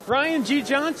Brian G.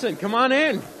 Johnson, come on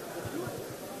in.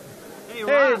 Hey,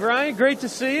 Brian, great to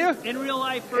see you. In real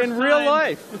life, real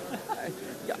life.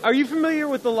 Are you familiar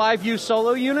with the Live View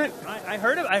Solo unit? I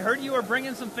heard it. I heard you were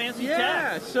bringing some fancy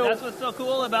tech. So that's what's so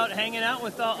cool about hanging out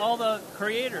with all the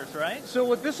creators, right? So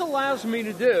what this allows me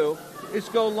to do is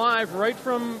go live right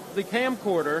from the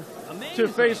camcorder to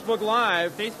Facebook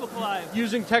Live. Facebook Live.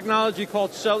 Using technology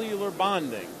called cellular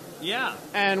bonding. Yeah.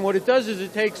 And what it does is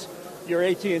it takes your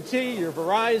AT&T, your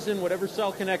Verizon, whatever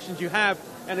cell connections you have,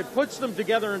 and it puts them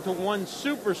together into one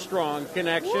super strong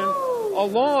connection. Woo!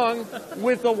 Along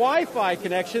with the Wi-Fi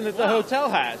connection that the hotel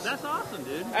has. That's awesome,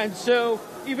 dude. And so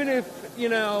even if,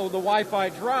 the Wi-Fi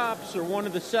drops or one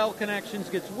of the cell connections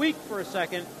gets weak for a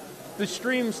second, the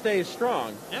stream stays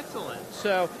strong. Excellent.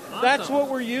 So that's what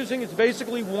we're using. It's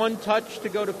basically one touch to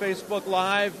go to Facebook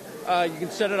Live. You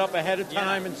can set it up ahead of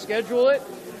time and schedule it.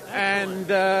 Excellent.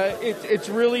 And it's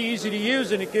really easy to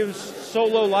use, and it gives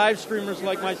solo live streamers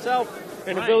like myself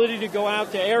an ability to go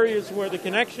out to areas where the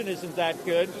connection isn't that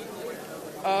good,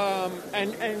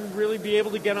 and really be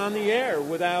able to get on the air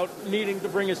without needing to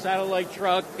bring a satellite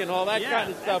truck and all that kind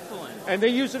of stuff. Excellent. And they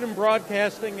use it in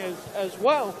broadcasting as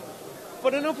well.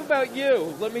 But enough about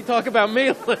you. Let me talk about me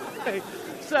a little bit.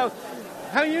 So,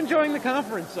 how are you enjoying the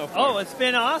conference so far? Oh, it's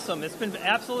been awesome. It's been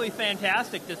absolutely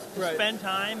fantastic to spend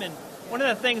time. And one of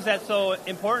the things that's so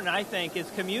important, I think, is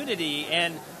community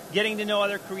and getting to know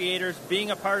other creators,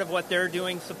 being a part of what they're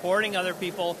doing, supporting other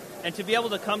people, and to be able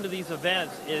to come to these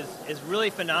events is really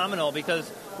phenomenal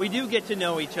because we do get to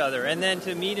know each other, and then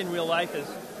to meet in real life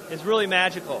is really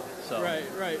magical. So.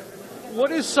 Right.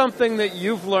 What is something that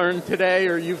you've learned today,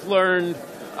 or you've learned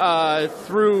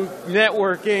through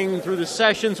networking, through the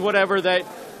sessions, whatever, that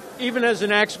even as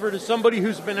an expert, as somebody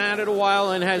who's been at it a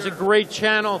while and has a great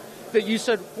channel, that you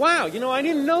said, wow, I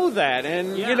didn't know that,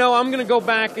 and I'm going to go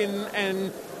back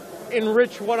and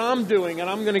enrich what I'm doing, and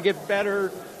I'm going to get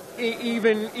better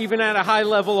even at a high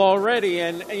level already.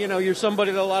 And you're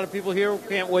somebody that a lot of people here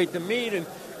can't wait to meet and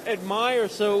admire.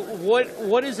 So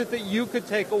what is it that you could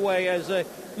take away as a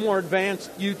more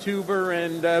advanced YouTuber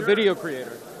and video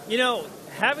creator?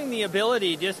 Having the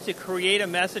ability just to create a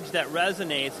message that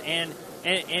resonates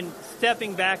and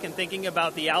stepping back and thinking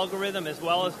about the algorithm as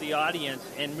well as the audience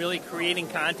and really creating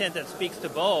content that speaks to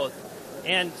both.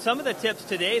 And some of the tips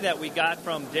today that we got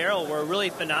from Daryl were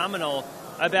really phenomenal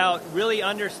about really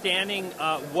understanding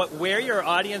where your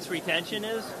audience retention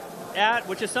is at,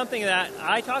 which is something that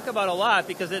I talk about a lot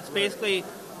because it's basically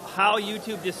how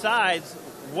YouTube decides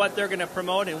what they're going to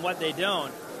promote and what they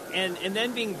don't. And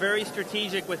then being very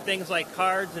strategic with things like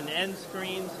cards and end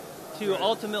screens to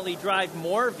ultimately drive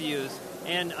more views,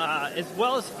 and as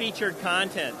well as featured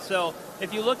content. So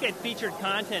if you look at featured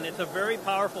content, it's a very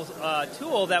powerful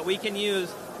tool that we can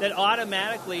use that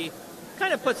automatically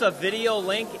kind of puts a video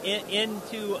link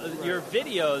into your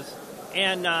videos,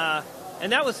 and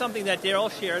that was something that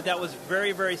Daryl shared that was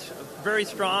very, very, very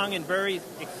strong and very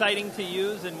exciting to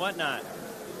use and whatnot.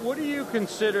 What do you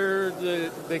consider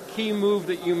the key move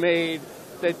that you made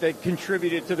that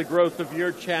contributed to the growth of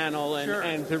your channel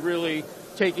and to really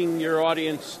taking your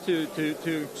audience to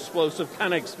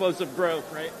explosive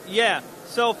growth, right? Yeah.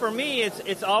 So for me,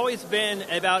 it's always been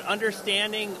about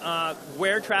understanding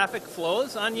where traffic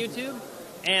flows on YouTube,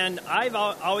 and I've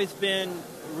always been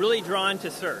really drawn to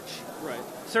search. Right.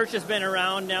 Search has been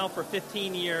around now for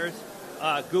 15 years.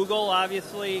 Google,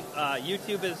 obviously,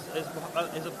 YouTube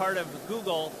is a part of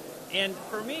Google. And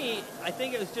for me, I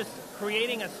think it was just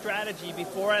creating a strategy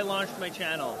before I launched my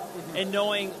channel and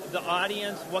knowing the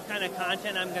audience, what kind of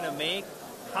content I'm going to make,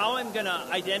 how I'm going to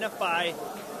identify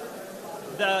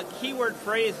the keyword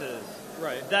phrases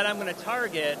that I'm going to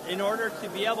target in order to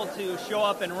be able to show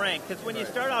up and rank. Because when you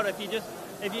start out, if you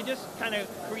just kind of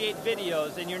create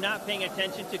videos and you're not paying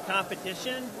attention to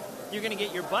competition, you're going to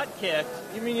get your butt kicked.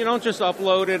 You mean you don't just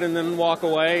upload it and then walk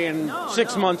away and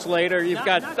 6 months later you've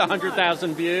got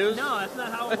 100,000 views? No, that's not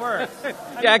how it works.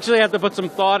 You actually have to put some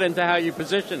thought into how you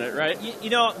position it, right?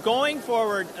 Going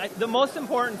forward, the most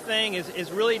important thing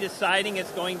is really deciding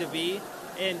it's going to be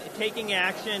and taking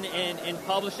action and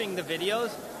publishing the videos.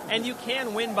 And you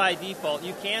can win by default.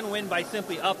 You can win by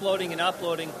simply uploading.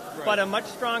 But a much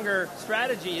stronger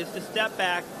strategy is to step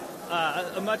back.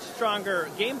 A much stronger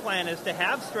game plan is to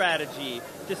have strategy,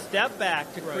 to step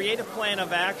back, to create a plan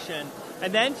of action,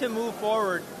 and then to move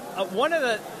forward.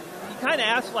 You kind of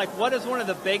asked, what is one of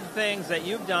the big things that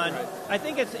you've done? Right. I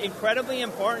think it's incredibly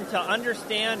important to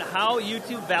understand how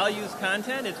YouTube values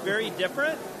content. It's very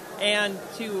different. And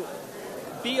to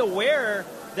be aware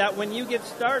that when you get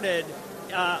started,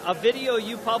 a video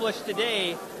you publish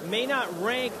today may not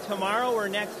rank tomorrow or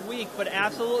next week, but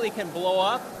absolutely can blow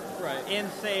up in,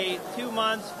 say, 2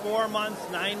 months, 4 months,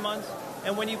 9 months.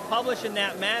 And when you publish in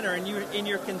that manner and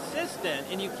you're consistent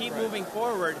and you keep moving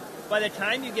forward, by the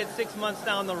time you get 6 months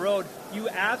down the road, you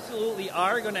absolutely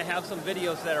are going to have some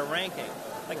videos that are ranking.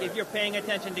 Like if you're paying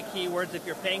attention to keywords, if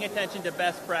you're paying attention to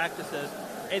best practices,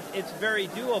 it's very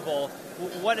doable.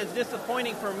 What is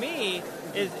disappointing for me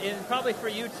is, and probably for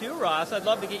you too, Ross, I'd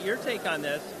love to get your take on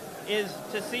this, is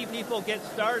to see people get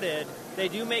started. They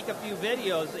do make a few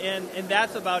videos, and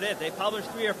that's about it. They publish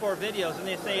 3 or 4 videos, and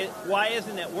they say, why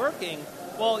isn't it working?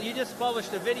 Well, you just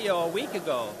published a video a week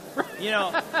ago. You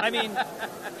know, I mean,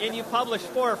 and you published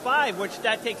 4 or 5, which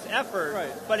that takes effort.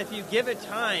 Right. But if you give it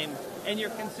time and you're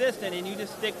consistent and you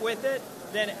just stick with it,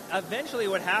 then eventually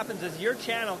what happens is your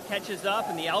channel catches up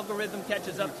and the algorithm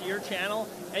catches up to your channel,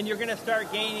 and you're going to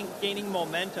start gaining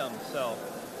momentum. So,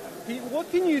 what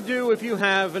can you do if you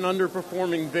have an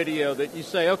underperforming video that you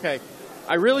say, okay,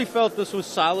 I really felt this was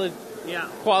solid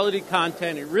quality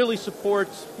content. It really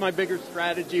supports my bigger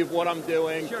strategy of what I'm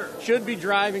doing. Sure. Should be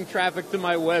driving traffic to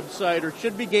my website or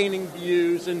should be gaining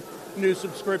views and new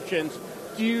subscriptions.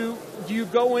 Do you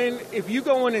go in, if you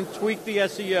go in and tweak the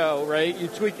SEO, right? You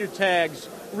tweak your tags,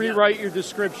 rewrite your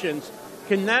descriptions.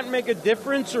 Can that make a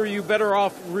difference, or are you better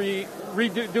off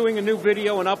redoing a new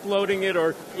video and uploading it,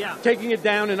 or taking it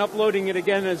down and uploading it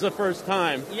again as the first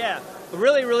time? Yeah,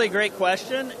 really, really great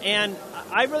question. And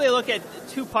I really look at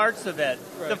 2 parts of it.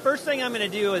 Right. The first thing I'm going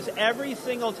to do is every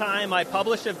single time I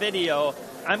publish a video,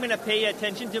 I'm going to pay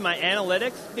attention to my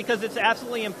analytics, because it's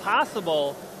absolutely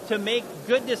impossible to make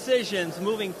good decisions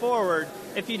moving forward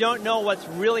if you don't know what's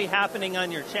really happening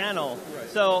on your channel. Right.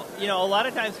 So, you know, a lot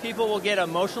of times people will get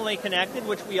emotionally connected,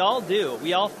 which we all do.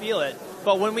 We all feel it.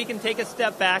 But when we can take a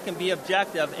step back and be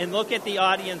objective and look at the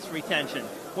audience retention,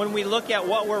 when we look at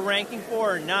what we're ranking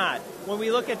for or not, when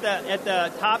we look at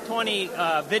the top 20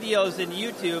 videos in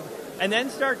YouTube, and then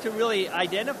start to really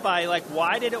identify, like,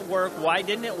 why did it work, why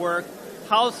didn't it work,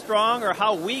 how strong or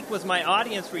how weak was my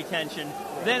audience retention,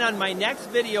 then on my next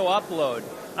video upload,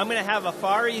 I'm going to have a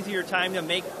far easier time to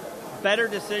make better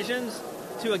decisions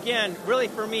to, again, really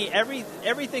for me,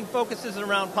 everything focuses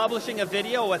around publishing a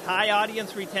video with high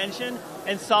audience retention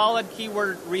and solid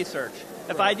keyword research.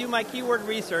 If I do my keyword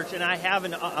research and I have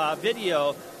a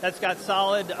video that's got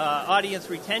solid audience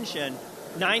retention,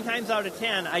 9 times out of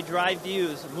 10, I drive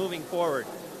views moving forward.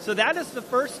 So that is the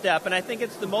first step, and I think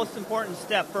it's the most important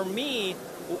step. For me,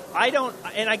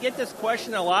 and I get this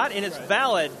question a lot, and it's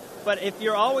valid, but if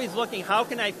you're always looking, how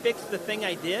can I fix the thing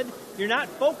I did, you're not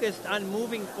focused on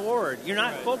moving forward. You're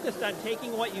not focused on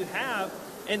taking what you have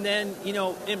and then, you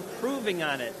know, improving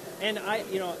on it. And I'm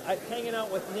hanging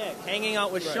out with Nick, hanging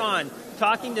out with Sean,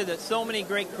 talking to so many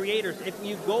great creators. If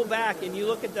you go back and you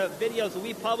look at the videos that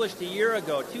we published a year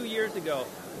ago, 2 years ago,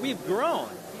 we've grown.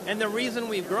 And the reason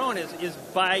we've grown is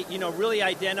by, you know, really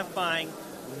identifying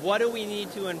what do we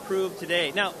need to improve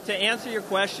today. Now, to answer your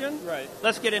question,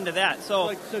 let's get into that.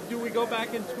 So do we go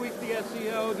back and tweak the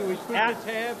SEO? Do we tweak the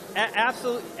tabs?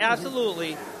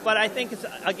 Absolutely. But I think,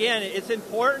 it's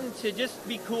important to just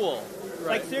be cool.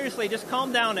 Like, seriously, just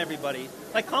calm down, everybody.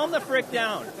 Like, calm the frick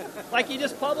down. Like, you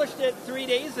just published it 3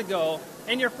 days ago,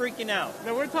 and you're freaking out.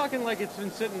 No, we're talking like it's been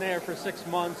sitting there for 6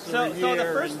 months or a year. So the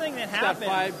first thing that happens... It's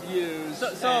got 5 views.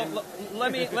 So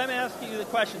let me ask you the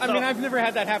question. I mean, I've never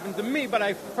had that happen to me, but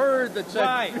I've heard that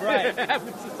it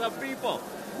happens to some people.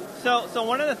 So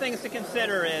one of the things to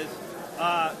consider is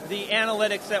the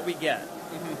analytics that we get.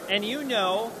 Mm-hmm. And you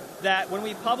know that when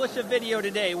we publish a video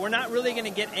today, we're not really going to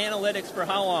get analytics for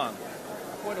how long?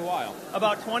 Quite a while.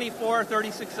 About 24,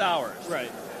 36 hours.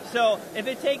 Right. So if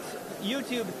it takes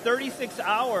YouTube 36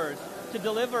 hours to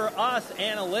deliver us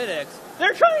analytics,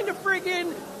 they're trying to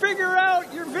friggin' figure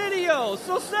out your video.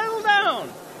 So settle down.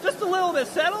 Just a little bit.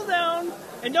 Settle down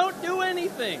and don't do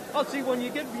anything. Oh, see, when you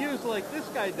get views like this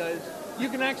guy does, you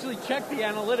can actually check the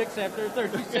analytics after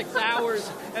 36 hours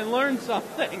and learn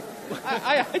something.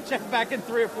 I check back in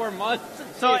 3 or 4 months.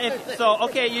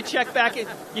 You check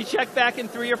back in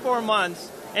 3 or 4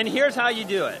 months, and here's how you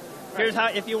do it. Here's how,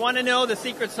 if you want to know the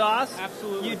secret sauce,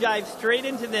 you dive straight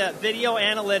into the video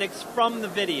analytics from the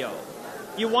video.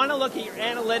 You want to look at your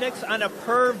analytics on a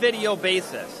per video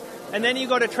basis. And then you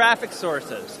go to traffic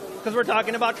sources, because we're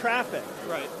talking about traffic.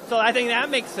 Right. So I think that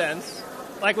makes sense.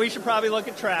 Like, we should probably look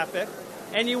at traffic.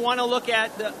 And you want to look at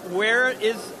where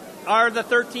are the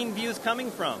 13 views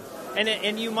coming from.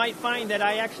 And you might find that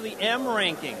I actually am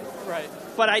ranking. Right.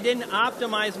 But I didn't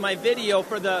optimize my video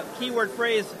for the keyword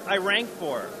phrase I rank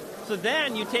for. So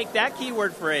then you take that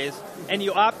keyword phrase and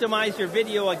you optimize your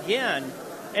video again.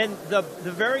 And the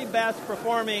very best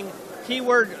performing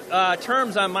keyword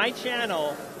terms on my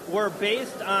channel were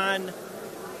based on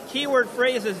keyword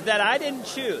phrases that I didn't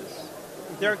choose.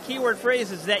 There are keyword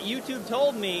phrases that YouTube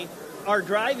told me are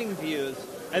driving views,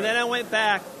 and then I went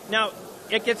back. Now,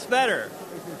 it gets better.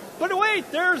 But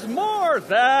wait, there's more.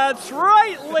 That's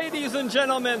right, ladies and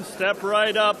gentlemen. Step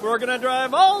right up. We're going to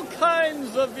drive all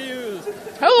kinds of views.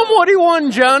 Tell him what he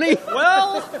won, Johnny.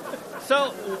 Well, so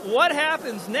what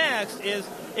happens next is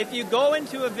if you go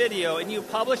into a video and you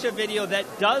publish a video that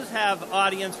does have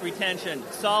audience retention,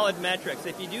 solid metrics,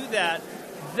 if you do that,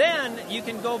 then you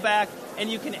can go back and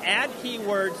you can add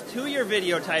keywords to your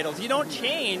video titles. You don't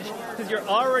change because you're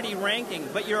already ranking,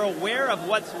 but you're aware of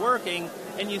what's working,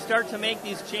 and you start to make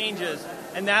these changes.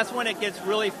 And that's when it gets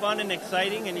really fun and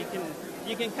exciting, and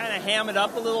you can kind of ham it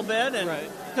up a little bit, and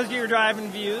because you're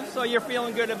driving views, so you're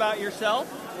feeling good about yourself.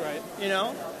 Right. You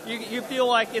know, you feel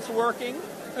like it's working.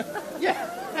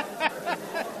 Yeah.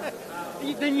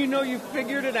 Then you know you've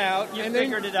figured it out.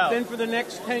 Then for the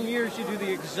next 10 years, you do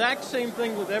the exact same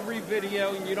thing with every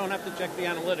video, and you don't have to check the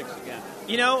analytics again.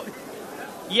 You know,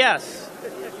 yes.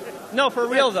 No, for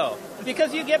real, though.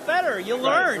 Because you get better. You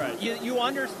learn. Right. You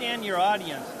understand your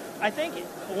audience. I think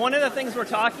one of the things we're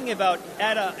talking about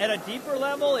at a deeper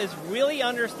level is really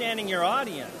understanding your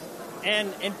audience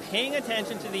and paying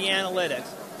attention to the analytics,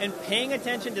 and paying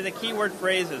attention to the keyword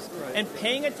phrases, and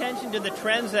paying attention to the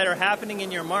trends that are happening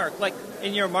in your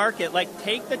market. Like,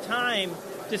 take the time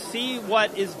to see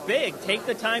what is big. Take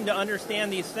the time to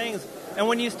understand these things. And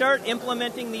when you start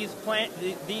implementing these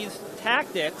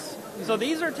tactics, so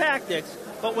these are tactics,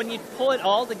 but when you pull it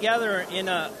all together in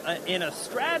a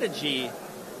strategy,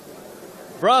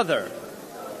 brother,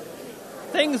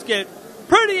 things get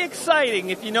pretty exciting,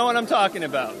 if you know what I'm talking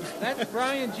about. That's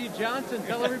Brian G. Johnson.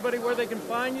 Tell everybody where they can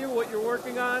find you, what you're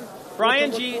working on.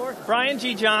 Brian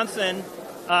G. Johnson,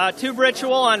 Tube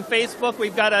Ritual on Facebook.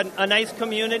 We've got a nice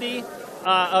community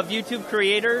of YouTube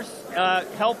creators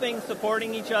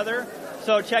supporting each other.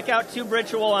 So check out Tube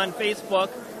Ritual on Facebook.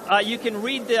 You can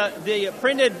read the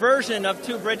printed version of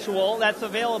Tube Ritual. That's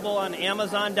available on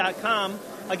Amazon.com.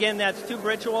 Again, that's Tube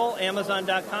Ritual,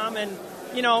 Amazon.com. And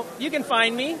you know, you can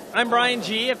find me. I'm Brian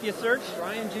G. if you search.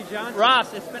 Brian G. Johnson.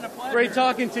 Ross, it's been a pleasure. Great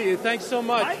talking to you. Thanks so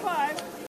much. High five.